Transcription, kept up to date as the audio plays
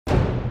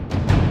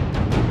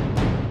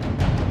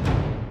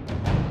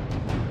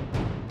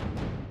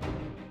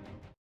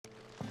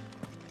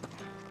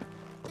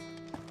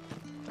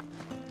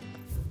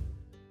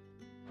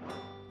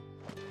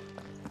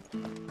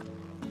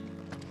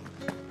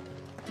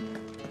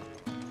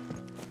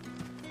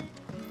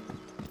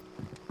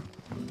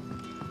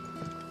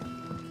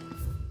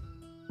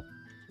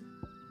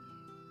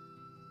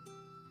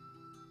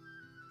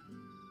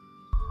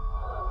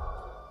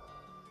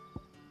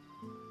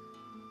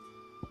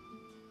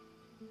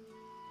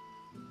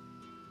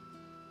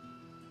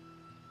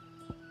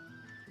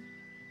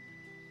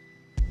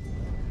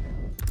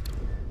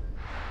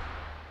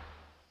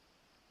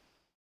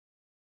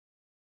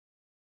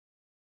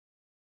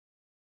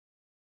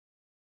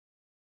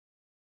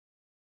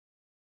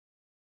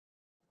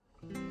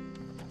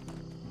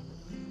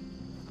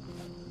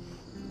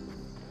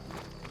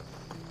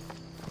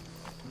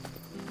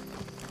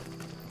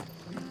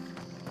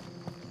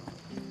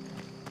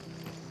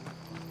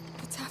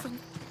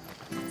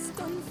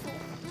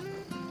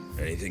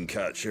Anything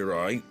catch your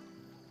eye?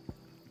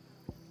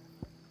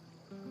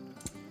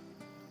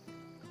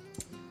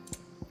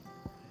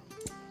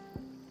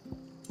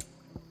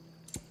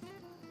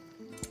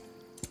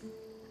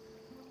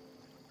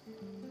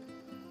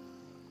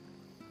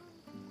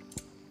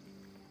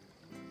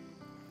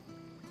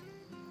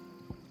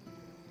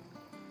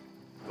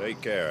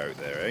 Take care out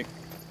there, eh?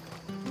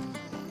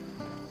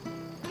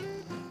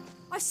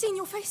 I've seen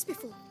your face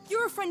before.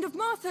 You're a friend of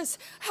Martha's.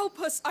 Help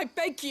us, I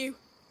beg you.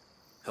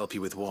 Help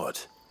you with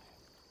what?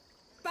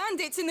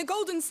 Bandits in the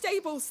Golden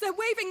Stables. They're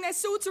waving their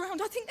swords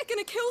around. I think they're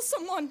gonna kill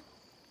someone.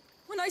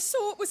 When I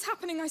saw what was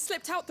happening, I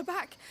slipped out the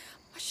back.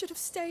 I should have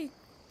stayed,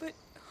 but...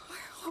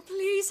 Oh,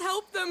 please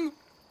help them.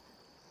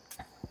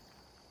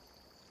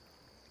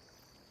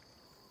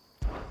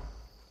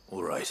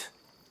 All right.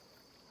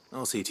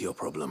 I'll see to your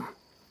problem.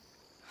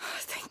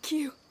 Thank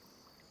you.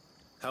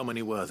 How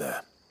many were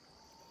there?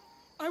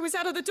 I was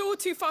out of the door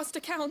too fast to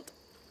count.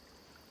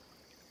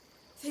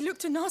 They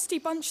looked a nasty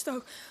bunch,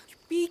 though.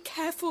 Be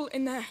careful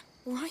in there,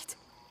 all right?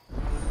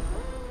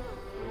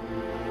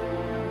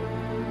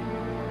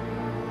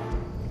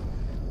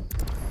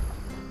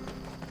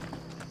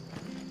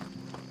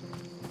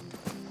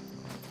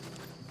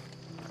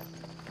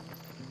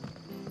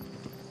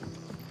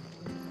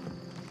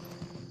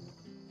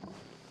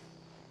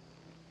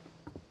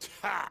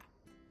 Ha!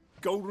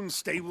 Golden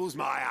Stables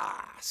my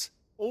ass.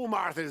 All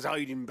Martha's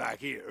hiding back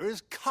here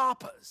is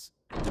coppers.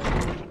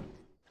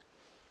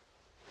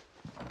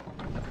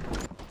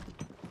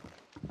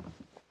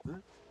 Huh?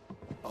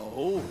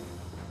 Oh,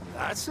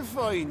 that's a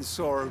fine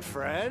sword,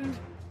 friend.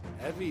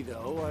 Heavy,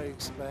 though, I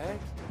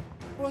expect.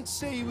 What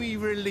say we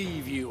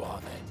relieve you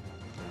of it?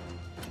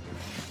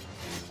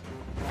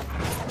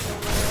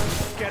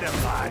 Get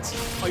him, lads.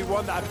 I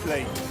want that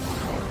blade.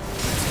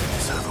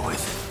 It's over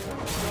with.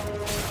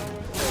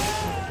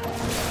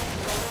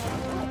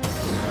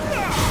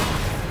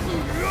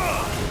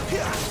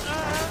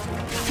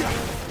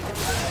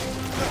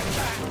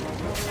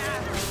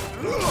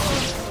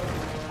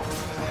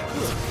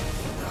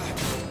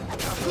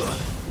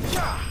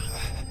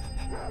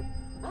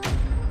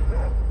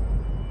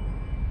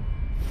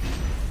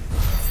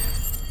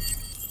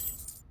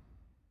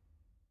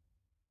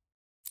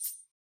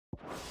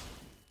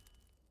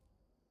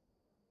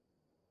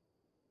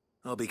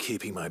 I'll be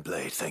keeping my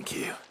blade, thank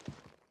you.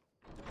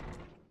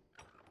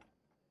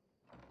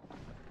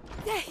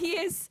 There he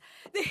is,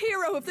 the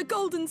hero of the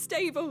Golden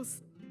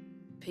Stables.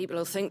 People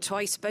will think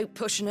twice about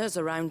pushing us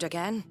around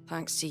again,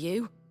 thanks to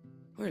you.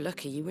 We're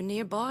lucky you were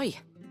nearby.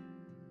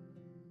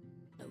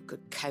 No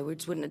good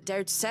cowards wouldn't have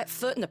dared set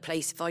foot in the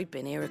place if I'd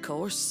been here, of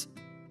course.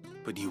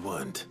 But you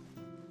weren't.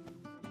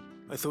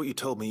 I thought you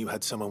told me you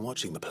had someone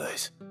watching the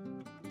place.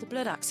 The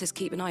Blood Axes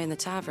keep an eye on the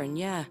tavern,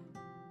 yeah.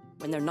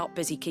 When they're not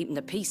busy keeping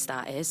the peace,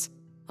 that is.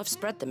 I've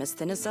spread them as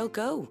thin as they'll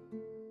go.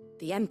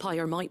 The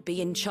Empire might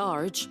be in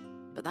charge,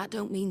 but that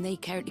don't mean they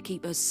care to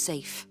keep us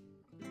safe.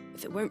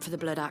 If it weren't for the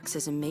Blood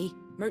Axes and me,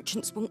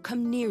 merchants won't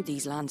come near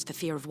these lands for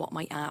fear of what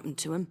might happen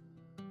to them.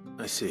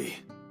 I see.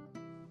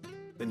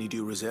 Then you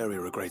do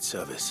Rosaria a great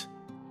service.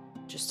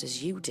 Just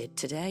as you did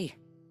today.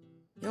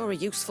 You're a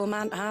useful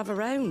man to have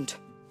around.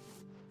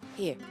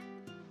 Here.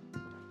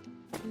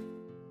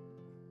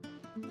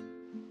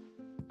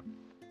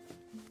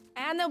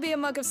 And there'll be a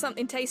mug of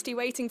something tasty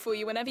waiting for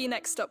you whenever you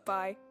next stop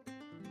by.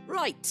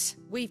 Right,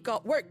 we've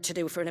got work to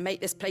do for to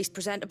make this place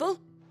presentable.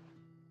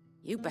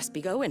 You best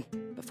be going,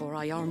 before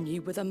I arm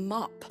you with a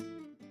mop.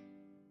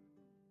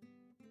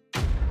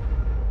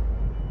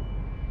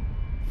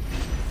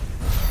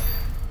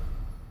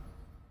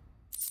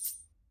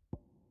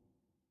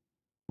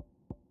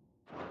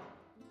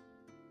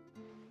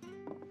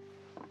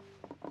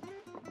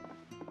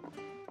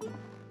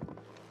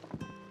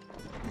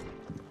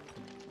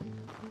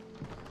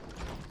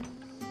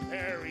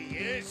 There he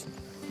is,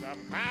 the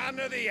man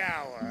of the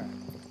hour.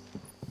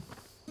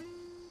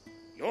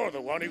 You're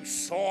the one who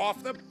saw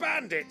off the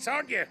bandits,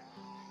 aren't you?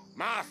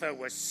 Martha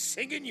was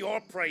singing your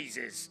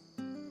praises.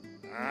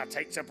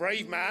 Takes a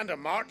brave man to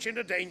march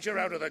into danger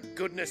out of the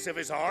goodness of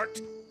his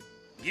heart.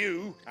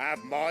 You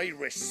have my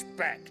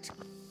respect.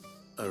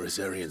 A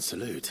Rosarian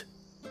salute.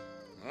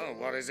 Oh,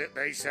 what is it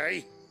they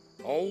say?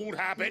 Old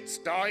habits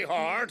die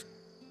hard.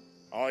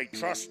 I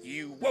trust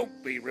you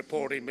won't be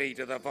reporting me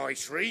to the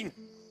Viceroy.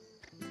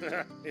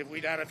 If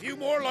we'd had a few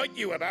more like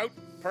you about,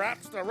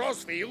 perhaps the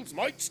Rosfields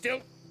might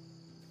still...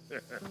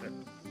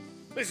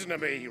 Listen to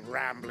me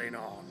rambling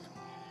on.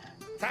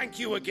 Thank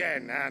you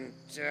again, and,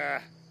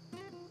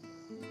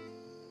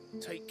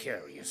 take care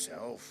of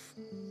yourself.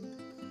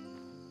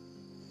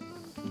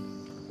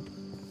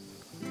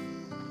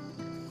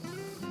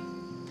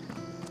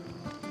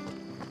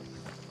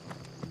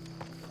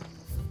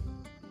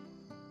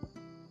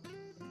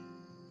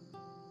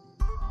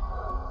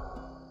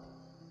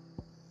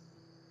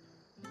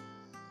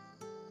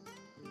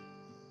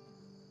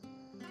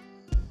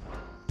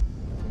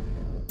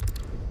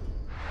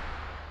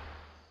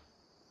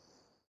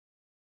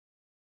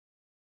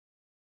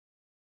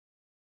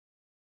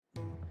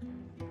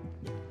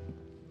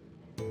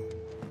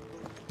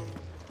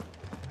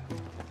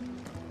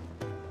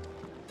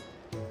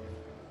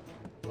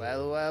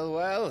 Well, well,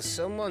 well,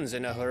 someone's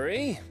in a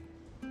hurry.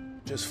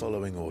 Just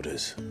following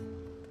orders.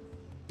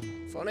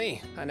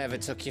 Funny, I never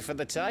took you for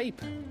the type.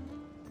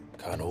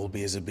 Can't all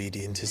be as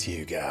obedient as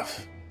you,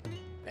 Gav.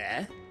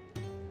 Eh?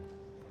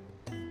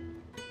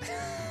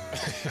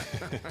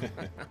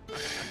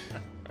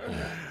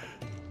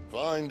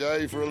 Fine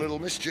day for a little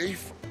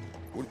mischief,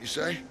 wouldn't you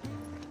say?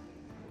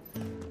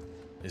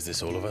 Is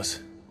this all of us?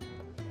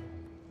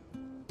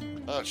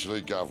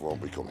 Actually, Gav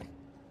won't be coming.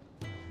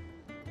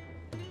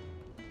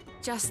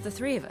 Just the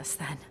three of us,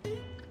 then?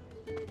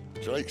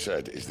 Drake's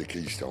Head is the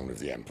keystone of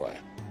the Empire.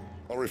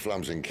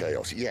 Oriflamme's in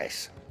chaos,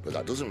 yes, but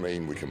that doesn't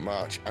mean we can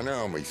march an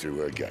army through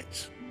her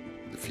gates.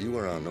 The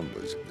fewer our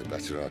numbers, the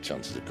better our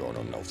chances of going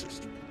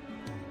unnoticed.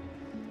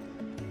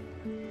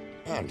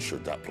 And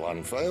should that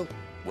plan fail,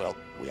 well,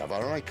 we have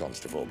our icons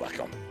to fall back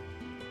on.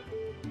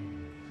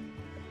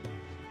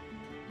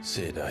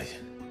 Sid,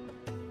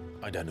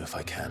 I don't know if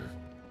I can.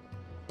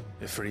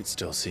 IFRIT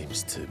still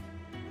seems to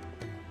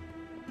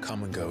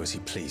come and go as he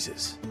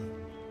pleases.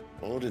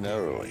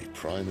 Ordinarily,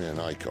 priming an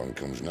icon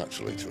comes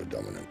naturally to a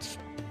dominance.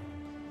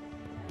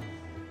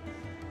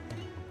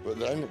 But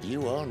then,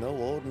 you are no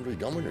ordinary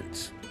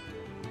dominance.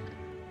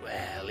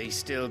 Well, he's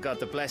still got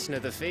the blessing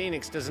of the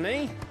Phoenix, doesn't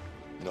he?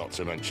 Not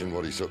to mention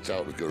what he sucked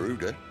out of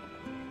Garuda.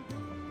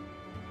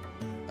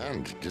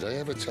 And did I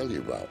ever tell you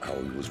about how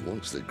he was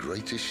once the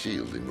greatest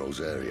shield in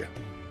Rosaria?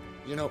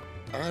 You know,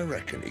 I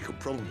reckon he could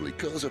probably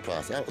cut us a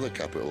path out of the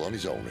capital on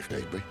his own if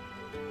need be.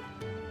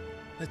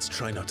 Let's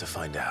try not to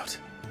find out.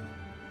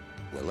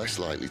 We're less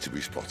likely to be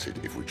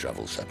spotted if we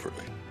travel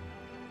separately.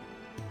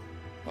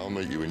 I'll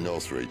meet you in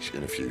Northreach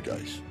in a few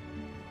days.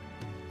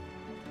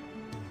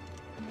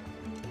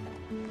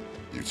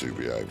 You two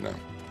behave now.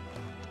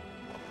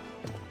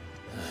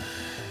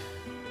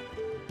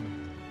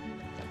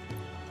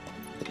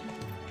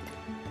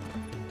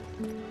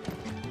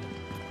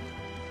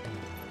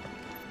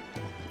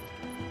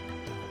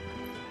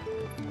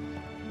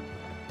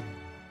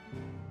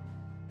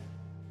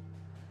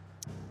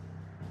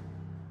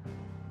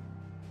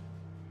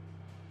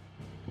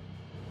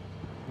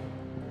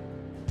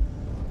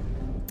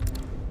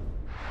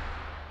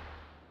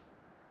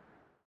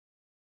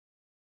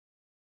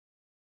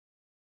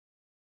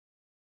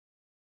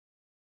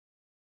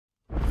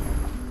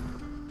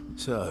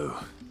 So,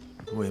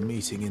 we're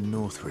meeting in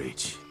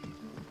Northreach.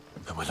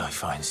 But will I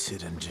find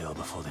Sid and Jill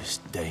before this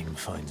dame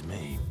finds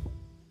me?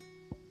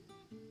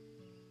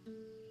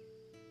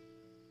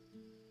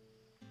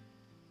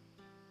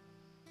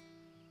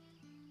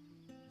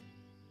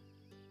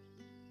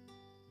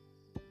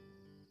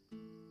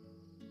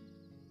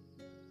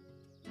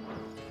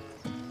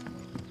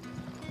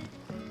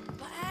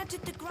 But how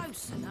did the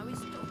grocer know his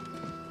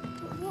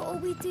dog? What'll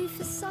we do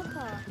for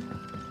supper?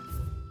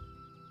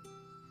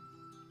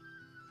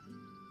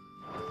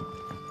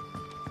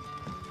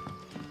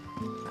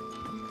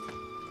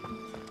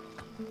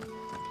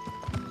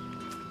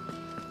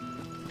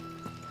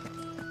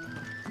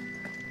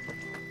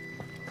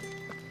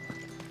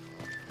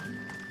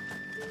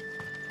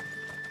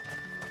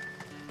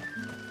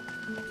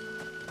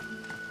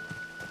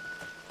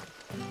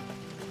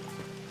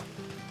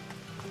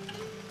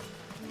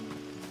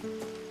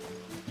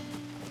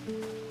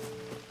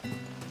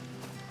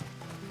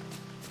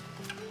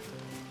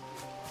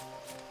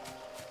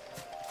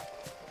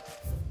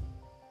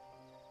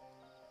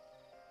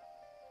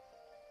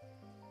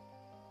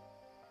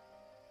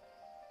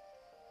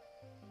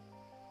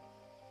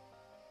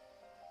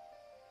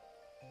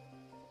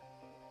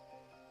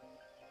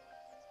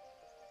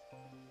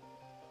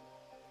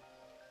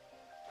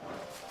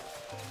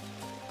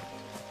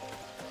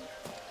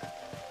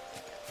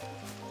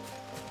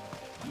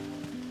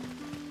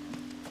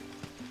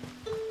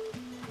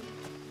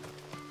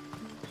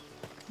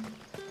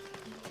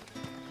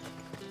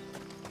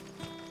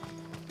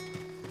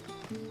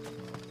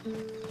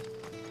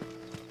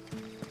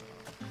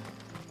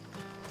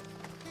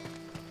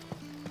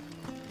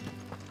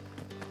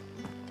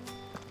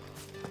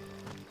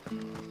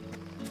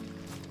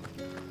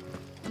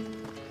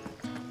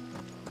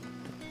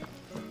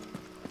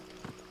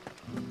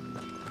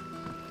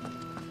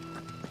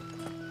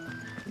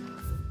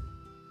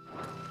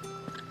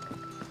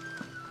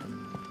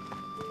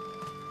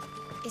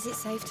 Is it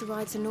safe to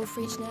ride to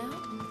Northreach now?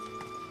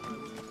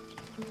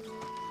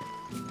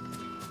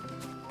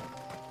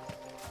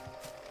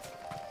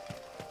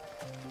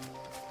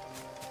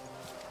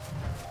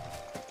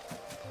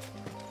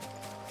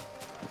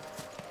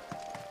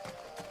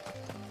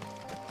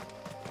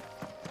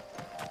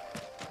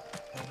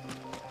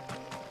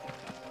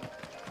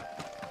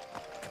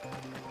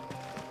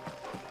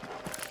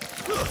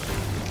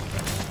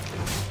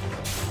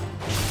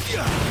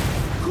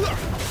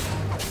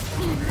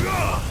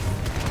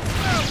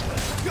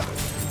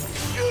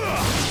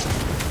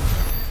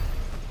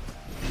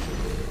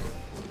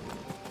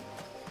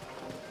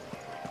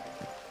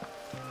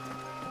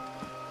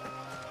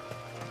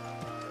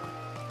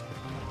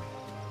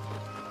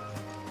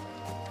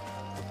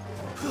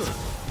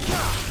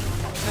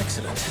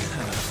 Excellent.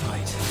 Another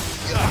fight.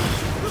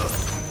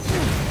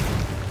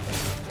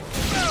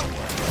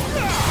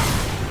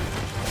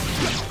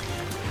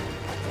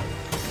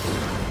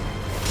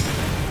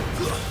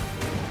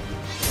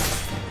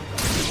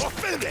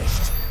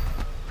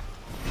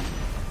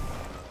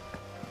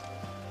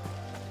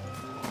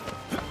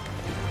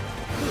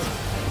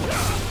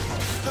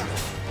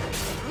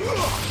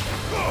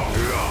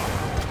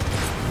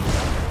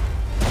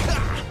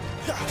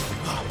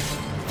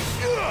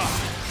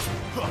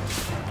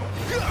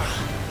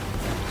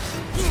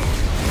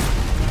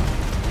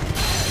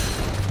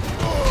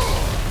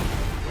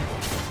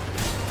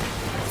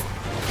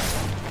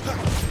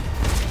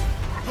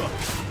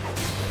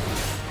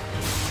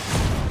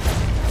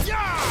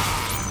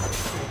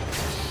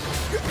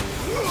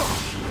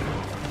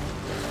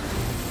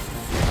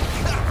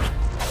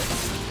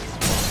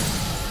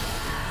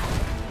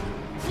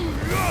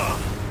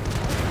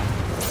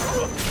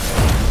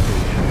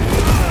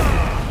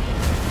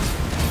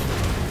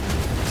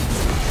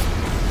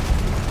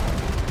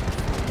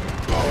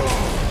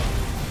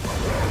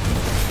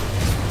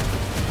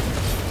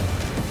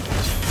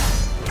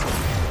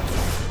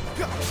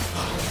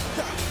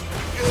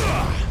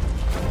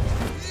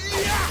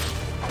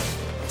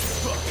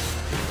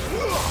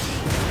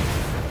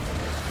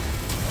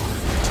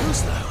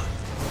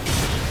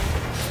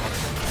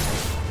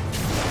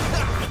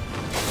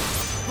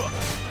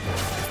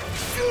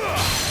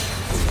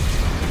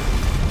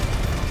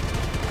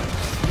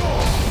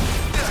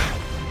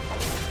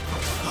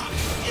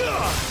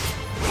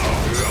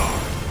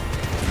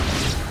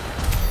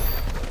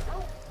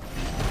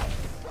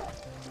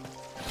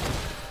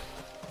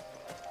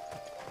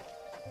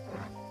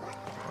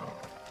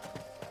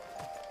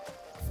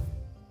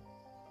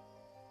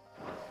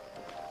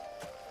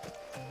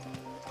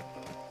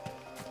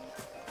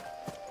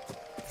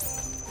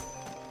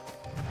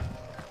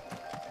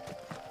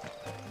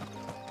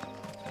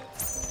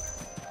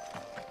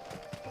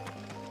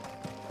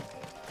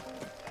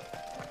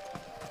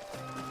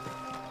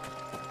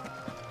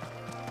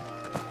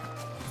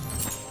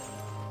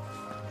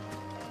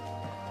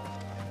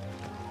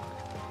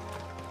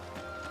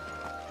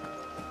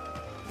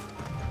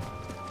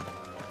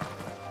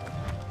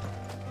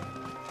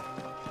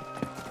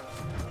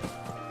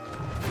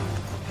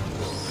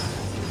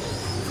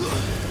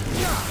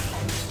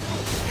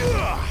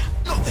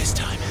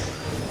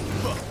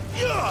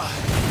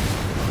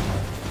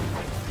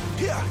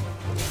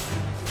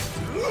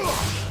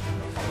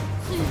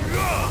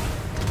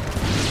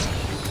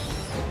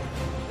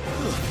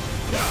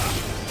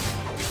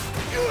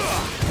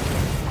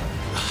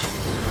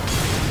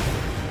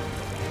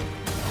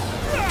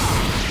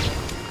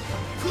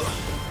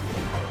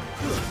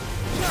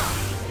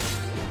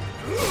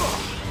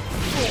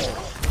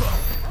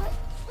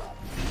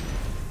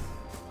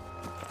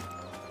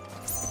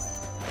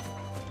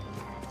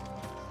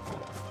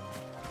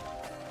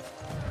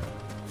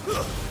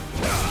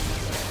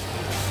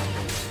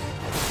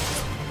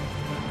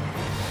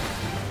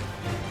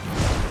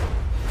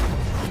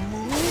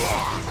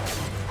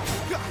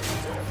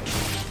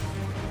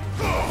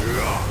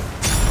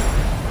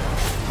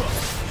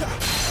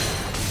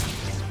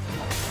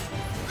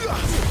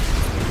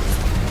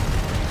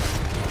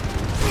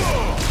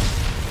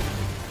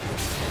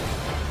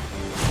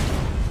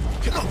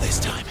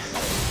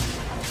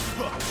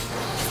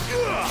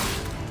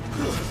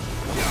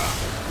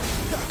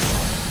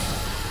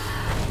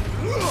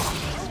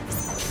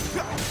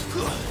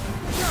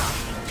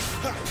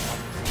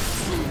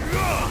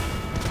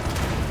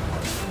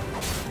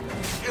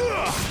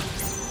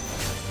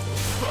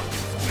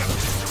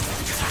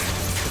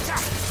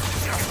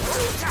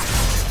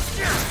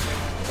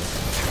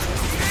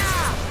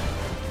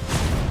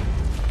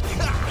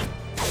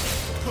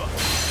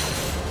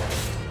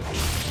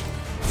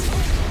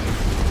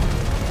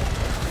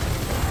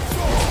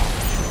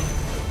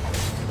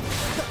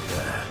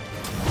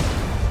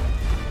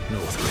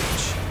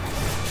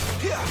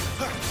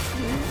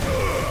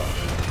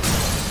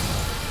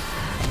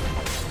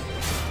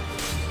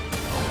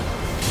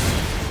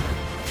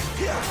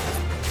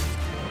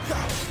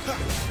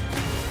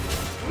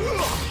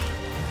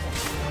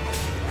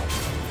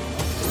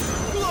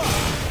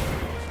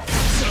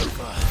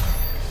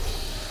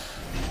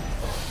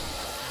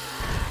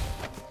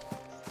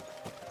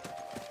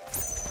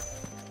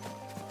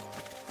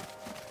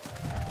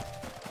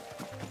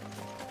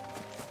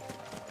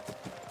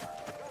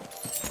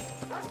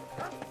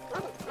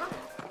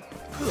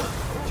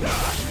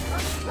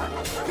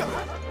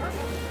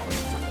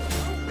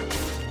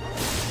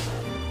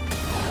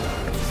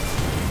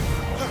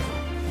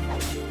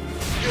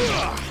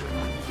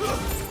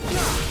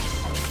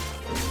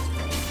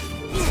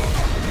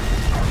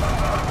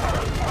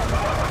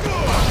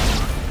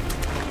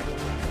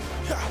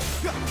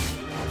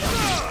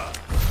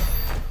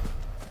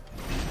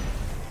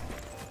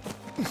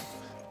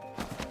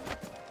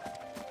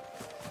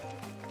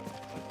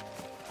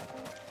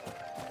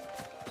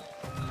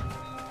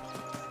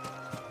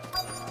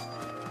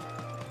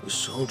 The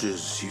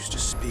soldiers used to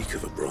speak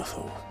of a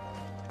brothel,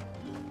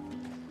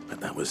 but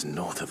that was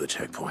north of the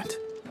checkpoint.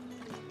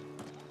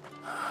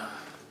 I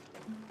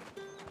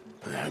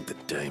hope the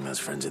dame has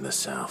friends in the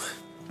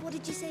south. What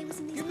did you say was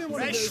in these?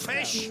 Fresh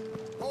fish!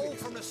 All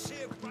from the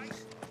sea of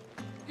grace.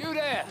 You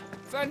there!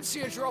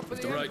 Fancy a drop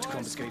of the The right to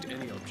Empire's- confiscate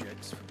any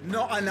objects.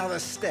 Not another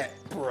step,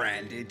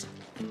 Branded,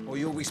 or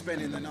you'll be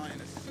spending the night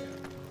in a...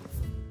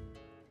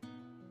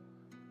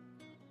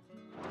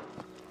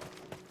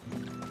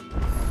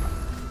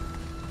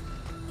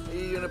 Are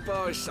you gonna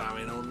buy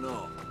something or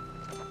not?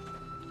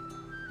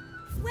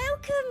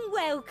 Welcome,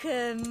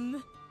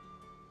 welcome.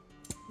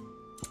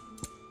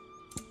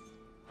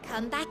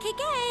 Come back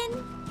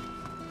again.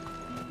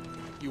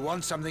 You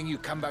want something, you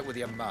come back with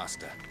your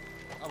master.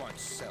 I won't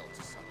sell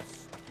to some...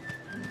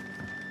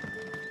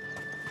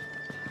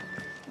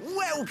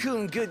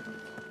 Welcome, good...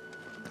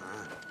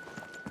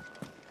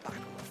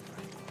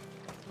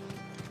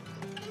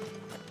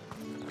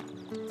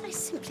 I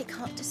simply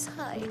can't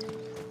decide.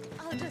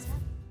 I'll just have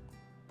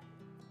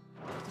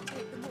to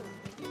take them all.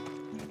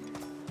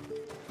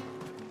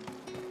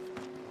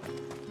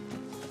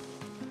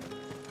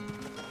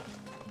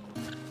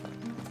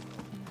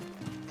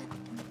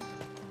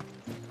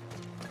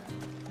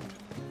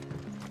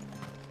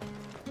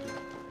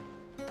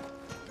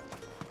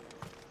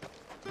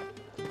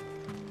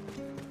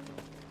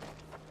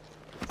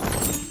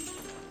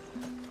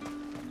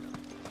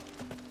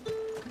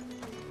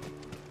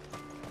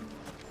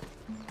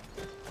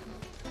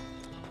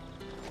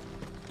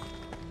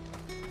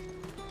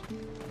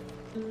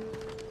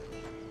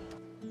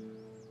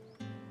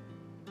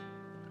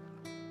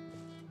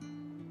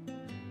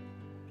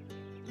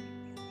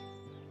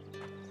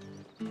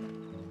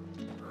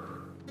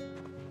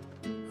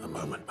 A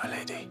moment, my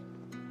lady.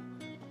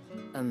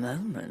 A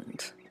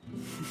moment?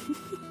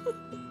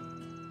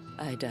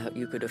 I doubt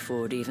you could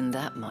afford even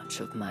that much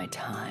of my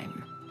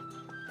time.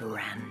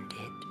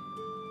 Branded.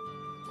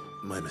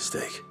 My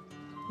mistake.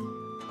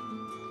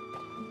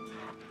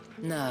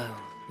 No,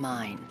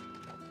 mine.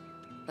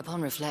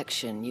 Upon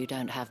reflection, you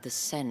don't have the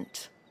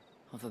scent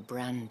of a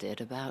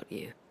branded about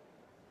you.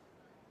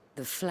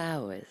 The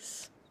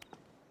flowers.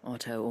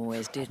 Otto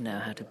always did know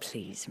how to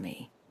please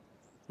me.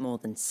 More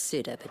than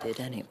Sid ever did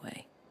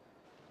anyway.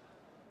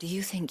 Do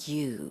you think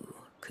you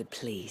could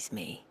please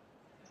me,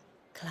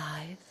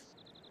 Clive?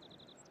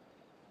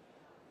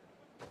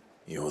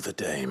 You're the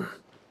dame.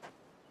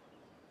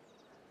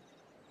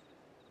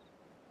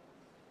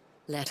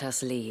 Let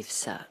us leave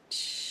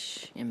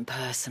such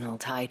impersonal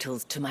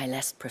titles to my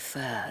less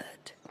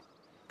preferred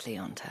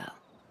clientele.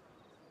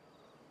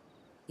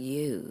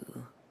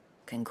 You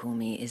can call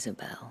me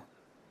Isabel.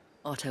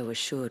 Otto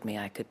assured me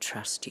I could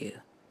trust you.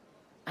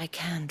 I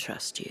can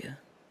trust you,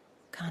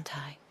 can't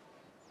I?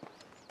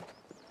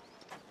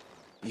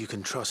 You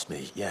can trust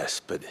me, yes,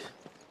 but...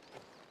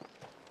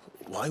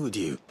 why would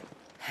you...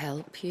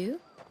 Help you?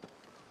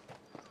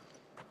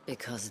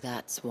 Because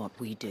that's what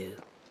we do.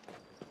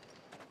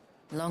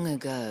 Long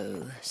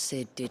ago,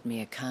 Sid did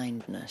me a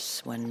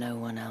kindness when no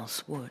one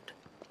else would.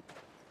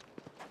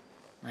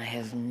 I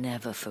have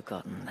never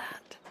forgotten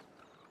that.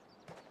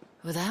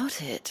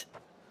 Without it,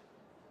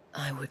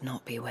 I would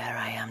not be where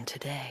I am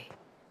today.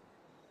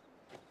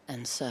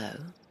 And so,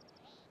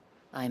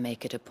 I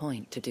make it a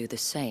point to do the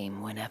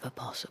same whenever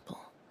possible.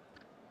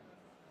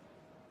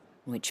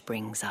 Which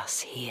brings us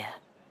here.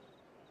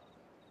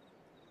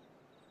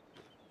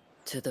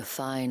 To the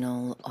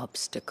final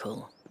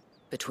obstacle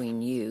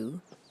between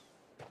you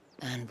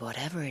and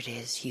whatever it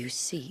is you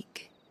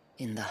seek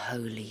in the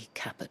holy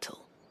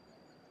capital.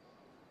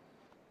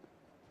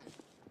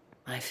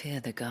 I fear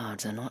the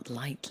guards are not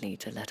likely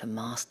to let a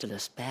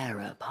masterless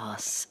bearer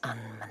pass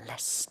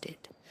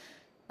unmolested,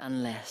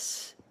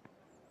 unless...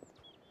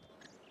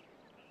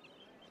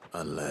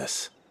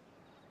 Unless...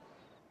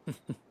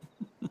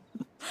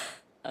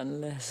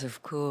 Unless,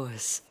 of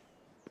course,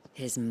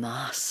 his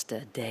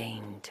master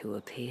deigned to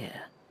appear.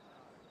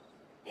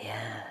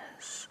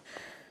 Yes,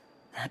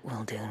 that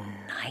will do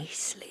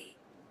nicely.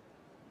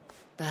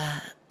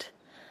 But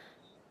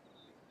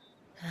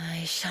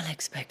I shall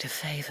expect a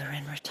favor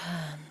in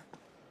return.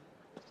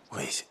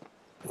 Wait,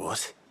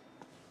 what?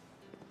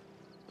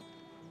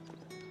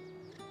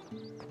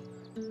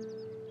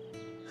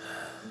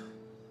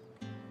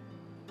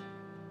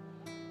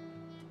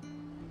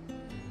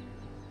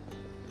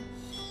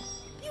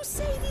 You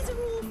say these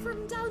are all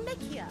from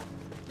Dalmekia?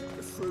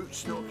 The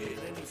fruit's not getting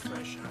any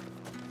fresher.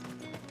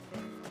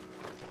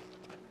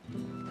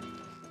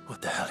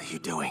 What the hell are you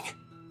doing?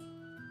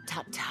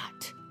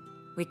 Tut-tut.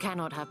 We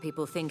cannot have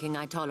people thinking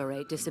I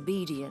tolerate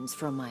disobedience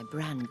from my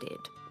branded.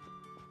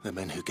 The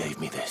men who gave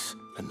me this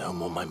are no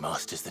more my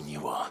masters than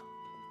you are.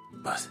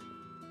 But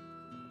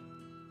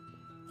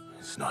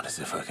it's not as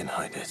if I can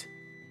hide it.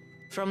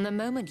 From the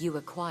moment you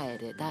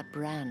acquired it, that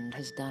brand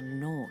has done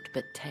naught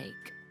but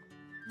take.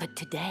 But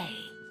today,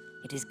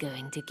 it is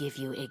going to give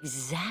you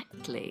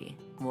exactly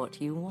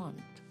what you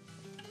want.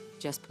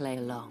 Just play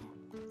along.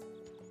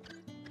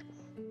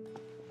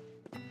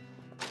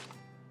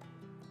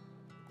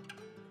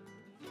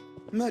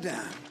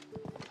 Madame,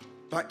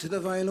 back to the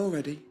Vale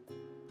already?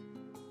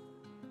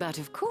 But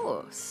of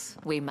course,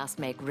 we must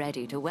make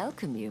ready to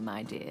welcome you,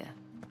 my dear.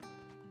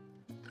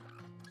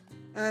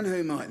 And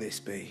who might this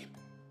be?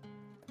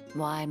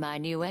 Why, my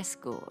new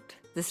escort.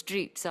 The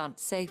streets aren't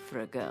safe for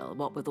a girl,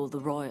 what with all the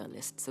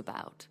royalists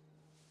about.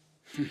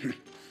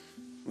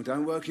 Well,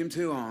 don't work him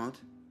too hard.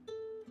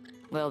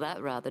 Well,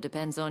 that rather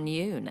depends on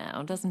you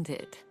now, doesn't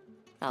it?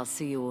 I'll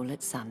see you all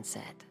at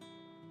sunset.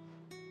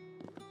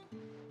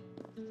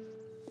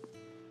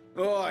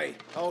 Oi,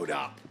 hold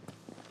up.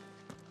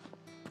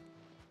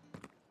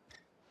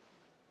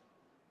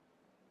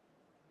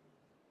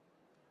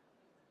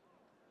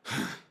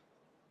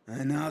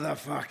 Another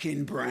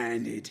fucking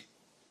branded.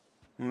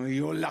 Oh,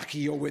 you're lucky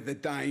you're with the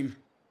dame.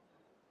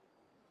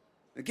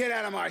 Get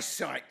out of my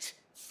sight,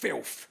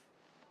 filth.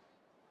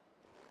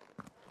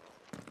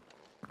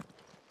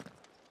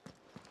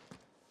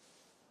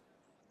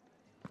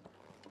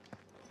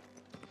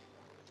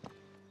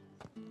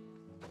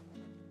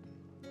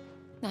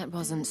 That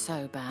wasn't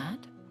so bad.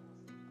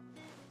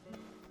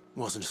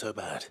 Wasn't so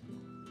bad.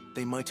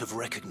 They might have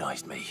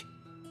recognized me.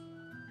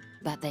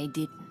 But they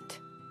didn't.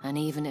 And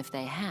even if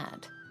they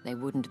had, they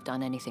wouldn't have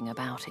done anything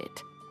about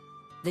it.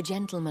 The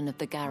gentlemen of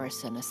the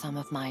garrison are some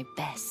of my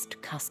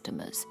best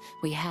customers.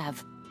 We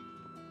have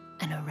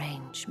an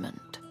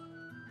arrangement,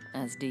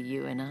 as do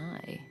you and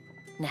I.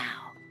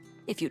 Now,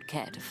 if you'd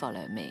care to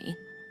follow me,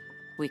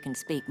 we can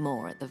speak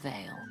more at the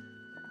Vale.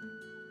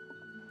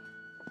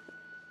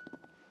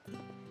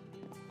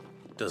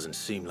 Doesn't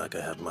seem like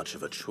I have much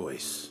of a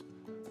choice.